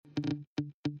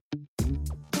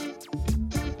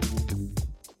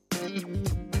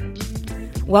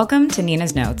Welcome to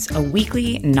Nina's Notes, a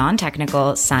weekly,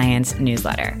 non-technical science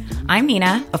newsletter. I'm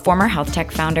Nina, a former health tech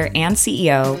founder and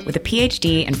CEO with a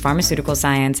PhD in pharmaceutical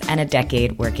science and a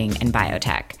decade working in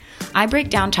biotech. I break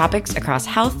down topics across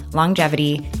health,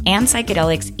 longevity, and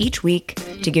psychedelics each week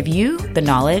to give you the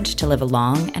knowledge to live a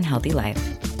long and healthy life.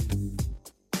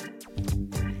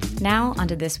 Now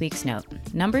onto this week's note,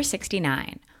 number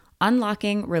 69,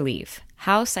 Unlocking Relief,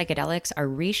 How Psychedelics Are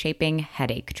Reshaping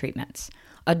Headache Treatments.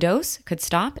 A dose could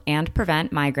stop and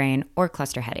prevent migraine or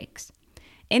cluster headaches.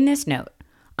 In this note,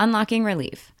 Unlocking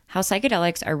Relief, How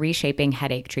Psychedelics Are Reshaping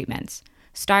Headache Treatments,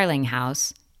 Starling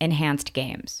House, Enhanced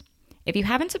Games. If you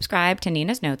haven't subscribed to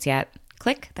Nina's Notes yet,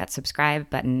 click that subscribe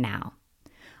button now.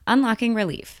 Unlocking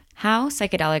Relief, How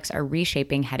Psychedelics Are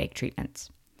Reshaping Headache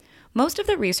Treatments. Most of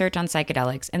the research on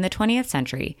psychedelics in the 20th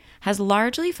century has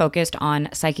largely focused on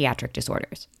psychiatric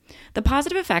disorders. The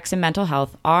positive effects in mental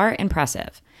health are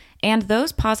impressive, and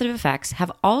those positive effects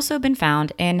have also been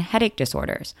found in headache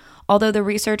disorders, although the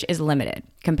research is limited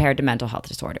compared to mental health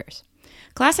disorders.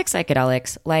 Classic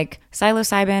psychedelics like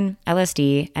psilocybin,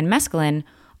 LSD, and mescaline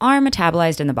are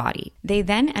metabolized in the body. They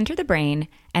then enter the brain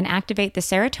and activate the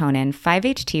serotonin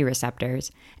 5-HT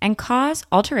receptors and cause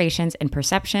alterations in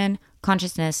perception,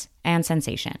 consciousness, and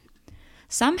sensation.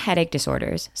 Some headache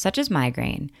disorders, such as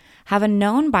migraine, have a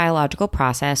known biological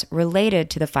process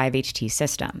related to the 5-HT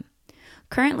system.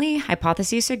 Currently,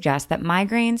 hypotheses suggest that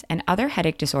migraines and other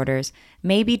headache disorders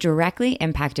may be directly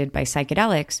impacted by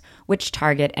psychedelics, which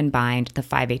target and bind the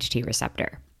 5-HT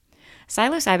receptor.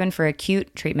 Psilocybin for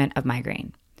acute treatment of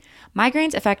migraine.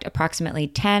 Migraines affect approximately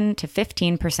 10 to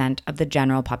 15% of the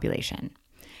general population.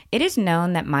 It is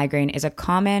known that migraine is a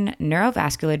common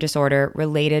neurovascular disorder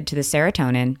related to the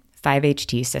serotonin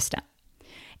 5-HT system.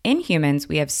 In humans,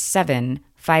 we have 7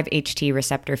 5-HT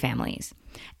receptor families,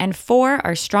 and 4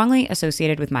 are strongly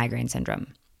associated with migraine syndrome.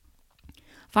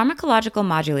 Pharmacological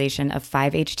modulation of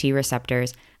 5-HT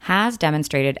receptors has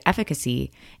demonstrated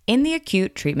efficacy in the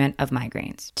acute treatment of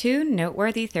migraines. 2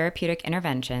 noteworthy therapeutic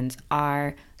interventions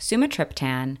are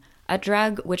sumatriptan, a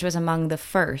drug which was among the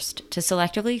first to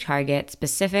selectively target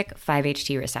specific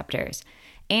 5-HT receptors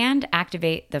and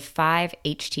activate the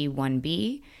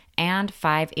 5-HT1B and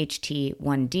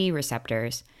 5-HT1D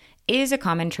receptors, is a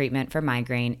common treatment for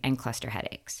migraine and cluster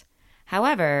headaches.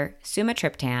 However,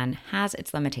 sumatriptan has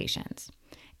its limitations.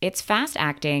 It's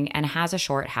fast-acting and has a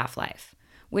short half-life,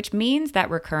 which means that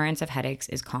recurrence of headaches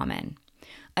is common.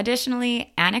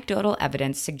 Additionally, anecdotal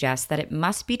evidence suggests that it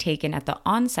must be taken at the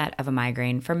onset of a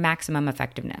migraine for maximum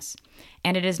effectiveness,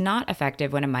 and it is not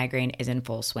effective when a migraine is in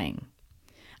full swing.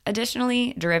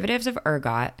 Additionally, derivatives of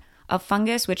ergot, a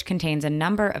fungus which contains a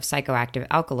number of psychoactive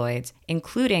alkaloids,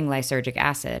 including lysergic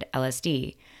acid,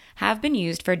 LSD, have been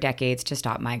used for decades to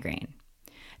stop migraine.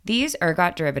 These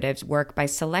ergot derivatives work by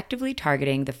selectively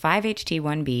targeting the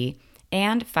 5-HT1B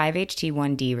and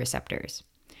 5-HT1D receptors.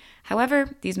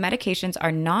 However, these medications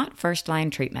are not first-line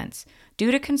treatments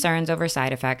due to concerns over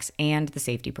side effects and the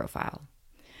safety profile.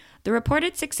 The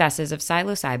reported successes of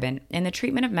psilocybin in the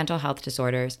treatment of mental health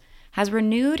disorders has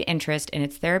renewed interest in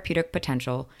its therapeutic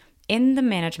potential in the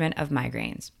management of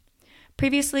migraines.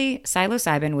 Previously,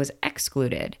 psilocybin was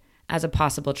excluded as a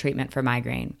possible treatment for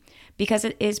migraine because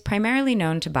it is primarily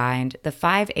known to bind the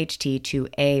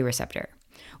 5-HT2A receptor,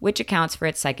 which accounts for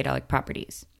its psychedelic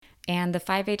properties. And the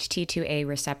 5-HT2A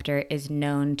receptor is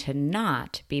known to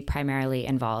not be primarily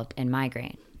involved in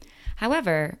migraine.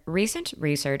 However, recent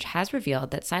research has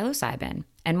revealed that psilocybin,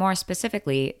 and more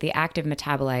specifically the active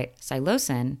metabolite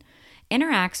psilocin,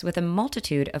 interacts with a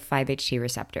multitude of 5-HT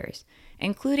receptors,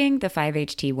 including the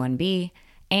 5-HT1B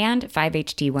and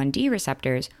 5-HT1D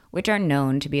receptors, which are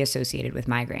known to be associated with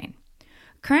migraine.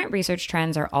 Current research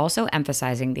trends are also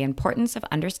emphasizing the importance of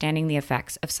understanding the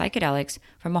effects of psychedelics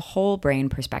from a whole brain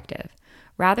perspective,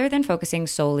 rather than focusing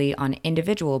solely on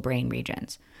individual brain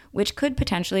regions, which could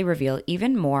potentially reveal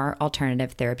even more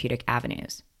alternative therapeutic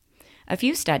avenues. A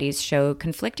few studies show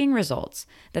conflicting results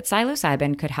that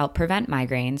psilocybin could help prevent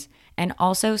migraines and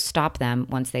also stop them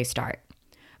once they start.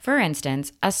 For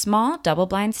instance, a small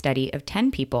double-blind study of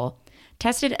 10 people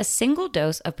tested a single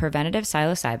dose of preventative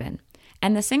psilocybin,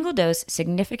 and the single dose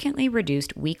significantly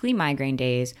reduced weekly migraine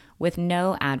days with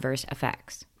no adverse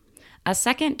effects. A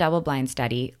second double-blind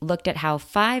study looked at how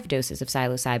 5 doses of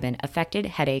psilocybin affected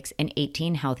headaches in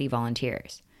 18 healthy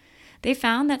volunteers. They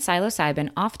found that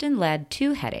psilocybin often led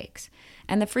to headaches,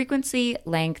 and the frequency,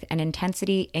 length, and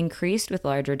intensity increased with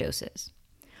larger doses.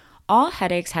 All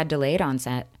headaches had delayed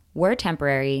onset, were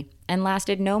temporary, and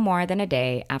lasted no more than a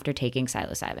day after taking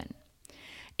psilocybin.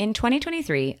 In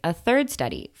 2023, a third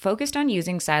study focused on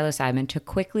using psilocybin to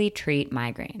quickly treat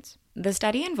migraines. The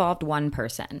study involved one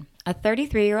person, a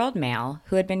 33-year-old male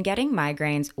who had been getting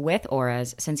migraines with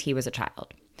auras since he was a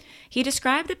child. He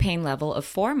described the pain level of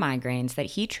 4 migraines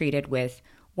that he treated with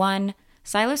 1.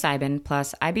 Psilocybin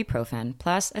plus ibuprofen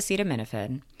plus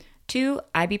acetaminophen, 2.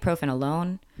 Ibuprofen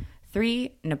alone,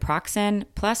 3. Naproxen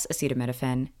plus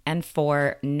acetaminophen, and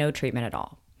 4. No treatment at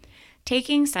all.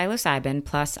 Taking psilocybin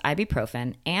plus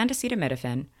ibuprofen and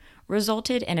acetaminophen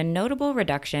resulted in a notable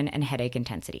reduction in headache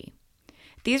intensity.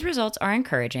 These results are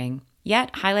encouraging,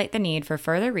 yet highlight the need for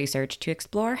further research to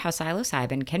explore how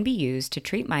psilocybin can be used to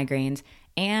treat migraines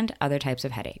and other types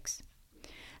of headaches.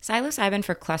 Psilocybin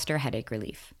for cluster headache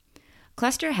relief.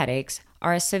 Cluster headaches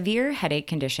are a severe headache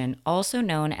condition also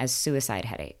known as suicide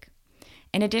headache.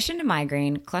 In addition to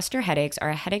migraine, cluster headaches are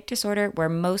a headache disorder where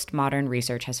most modern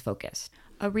research has focused.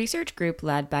 A research group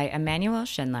led by Emanuel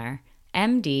Schindler,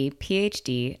 MD,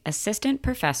 PhD, assistant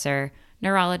professor,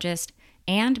 neurologist,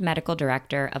 and medical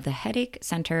director of the Headache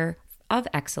Center of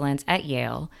Excellence at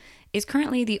Yale, is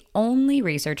currently the only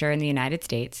researcher in the United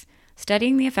States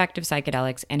studying the effect of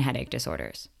psychedelics in headache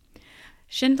disorders.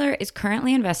 Schindler is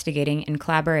currently investigating in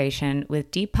collaboration with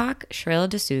Deepak Shril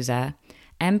D'Souza,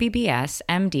 MBBS,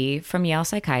 MD from Yale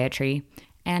Psychiatry,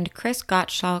 and Chris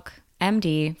Gottschalk,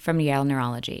 MD from Yale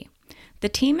Neurology. The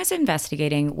team is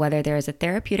investigating whether there is a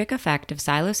therapeutic effect of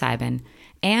psilocybin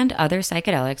and other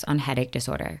psychedelics on headache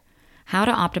disorder, how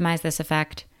to optimize this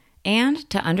effect, and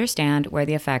to understand where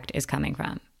the effect is coming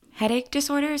from. Headache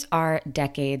disorders are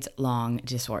decades-long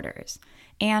disorders,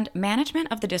 and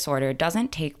management of the disorder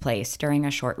doesn't take place during a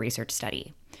short research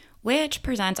study, which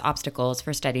presents obstacles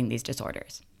for studying these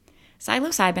disorders.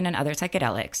 Psilocybin and other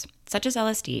psychedelics, such as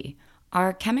LSD,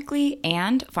 are chemically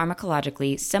and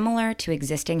pharmacologically similar to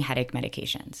existing headache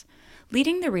medications,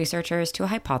 leading the researchers to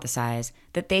hypothesize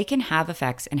that they can have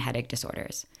effects in headache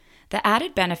disorders. The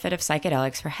added benefit of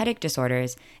psychedelics for headache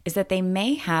disorders is that they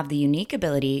may have the unique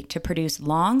ability to produce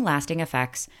long-lasting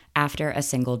effects after a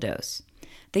single dose.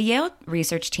 The Yale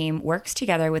research team works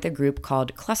together with a group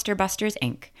called Cluster Busters,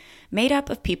 Inc., made up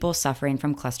of people suffering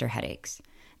from cluster headaches.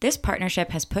 This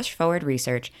partnership has pushed forward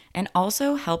research and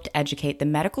also helped educate the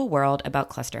medical world about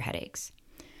cluster headaches.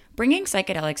 Bringing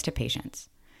psychedelics to patients.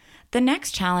 The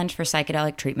next challenge for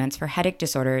psychedelic treatments for headache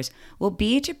disorders will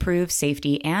be to prove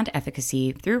safety and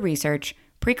efficacy through research,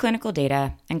 preclinical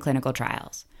data, and clinical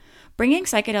trials. Bringing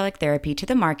psychedelic therapy to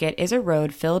the market is a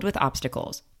road filled with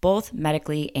obstacles, both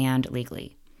medically and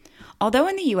legally. Although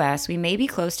in the US, we may be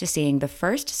close to seeing the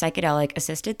first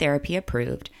psychedelic-assisted therapy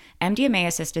approved,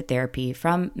 MDMA-assisted therapy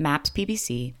from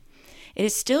MAPS-PBC, it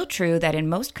is still true that in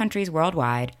most countries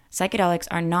worldwide, psychedelics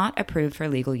are not approved for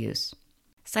legal use.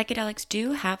 Psychedelics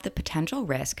do have the potential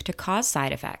risk to cause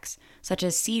side effects, such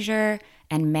as seizure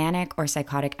and manic or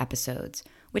psychotic episodes,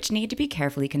 which need to be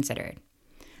carefully considered.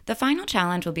 The final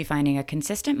challenge will be finding a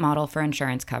consistent model for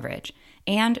insurance coverage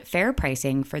and fair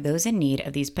pricing for those in need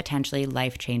of these potentially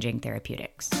life-changing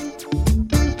therapeutics.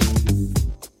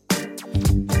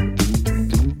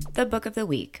 The Book of the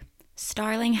Week,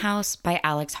 Starling House by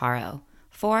Alex Haro,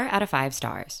 4 out of 5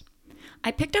 stars. I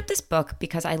picked up this book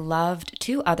because I loved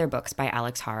 2 other books by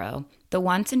Alex Haro, The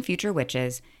Once and Future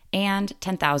Witches and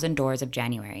 10,000 Doors of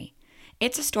January.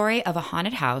 It's a story of a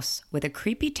haunted house with a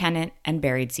creepy tenant and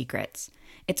buried secrets.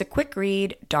 It's a quick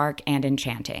read, dark, and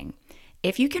enchanting.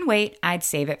 If you can wait, I'd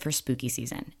save it for spooky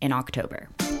season in October.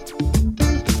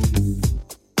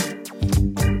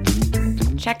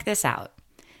 Check this out.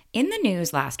 In the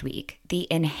news last week, the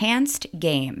Enhanced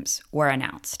Games were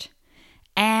announced.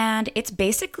 And it's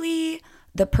basically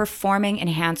the performing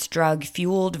enhanced drug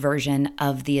fueled version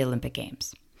of the Olympic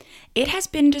Games. It has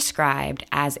been described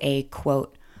as a,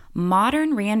 quote,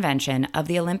 modern reinvention of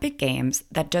the Olympic Games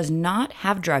that does not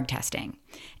have drug testing.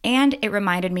 And it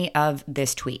reminded me of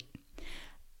this tweet.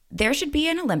 There should be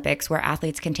an Olympics where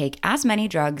athletes can take as many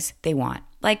drugs they want.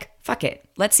 Like, fuck it,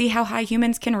 let's see how high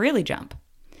humans can really jump.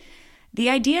 The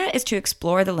idea is to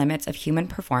explore the limits of human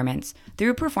performance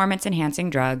through performance-enhancing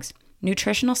drugs,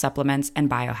 nutritional supplements, and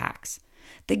biohacks.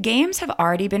 The games have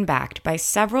already been backed by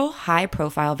several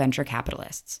high-profile venture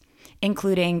capitalists,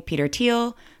 including Peter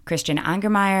Thiel, Christian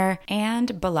Angermayer, and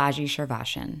Balaji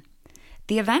Srivastava.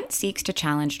 The event seeks to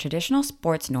challenge traditional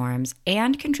sports norms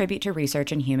and contribute to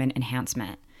research in human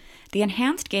enhancement. The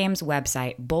Enhanced Games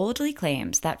website boldly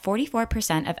claims that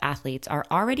 44% of athletes are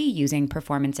already using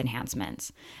performance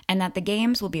enhancements, and that the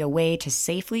games will be a way to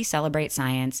safely celebrate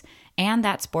science, and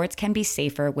that sports can be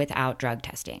safer without drug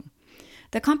testing.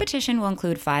 The competition will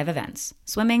include 5 events: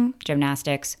 swimming,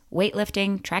 gymnastics,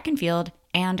 weightlifting, track and field,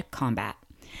 and combat.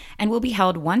 and will be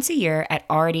held once a year at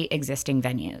already existing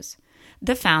venues.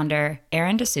 The founder,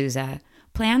 Aaron D'Souza,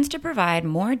 plans to provide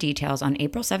more details on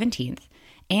April 17th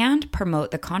and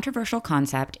promote the controversial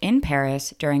concept in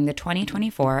Paris during the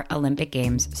 2024 Olympic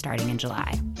Games starting in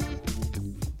July.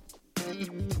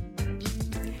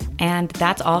 And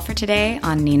that's all for today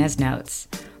on Nina's Notes.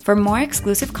 For more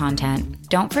exclusive content,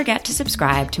 don't forget to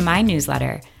subscribe to my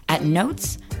newsletter at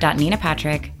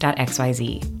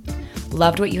notes.ninapatrick.xyz.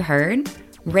 Loved what you heard?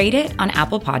 Rate it on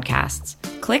Apple Podcasts,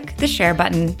 click the share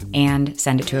button, and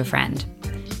send it to a friend.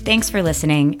 Thanks for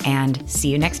listening, and see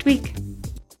you next week.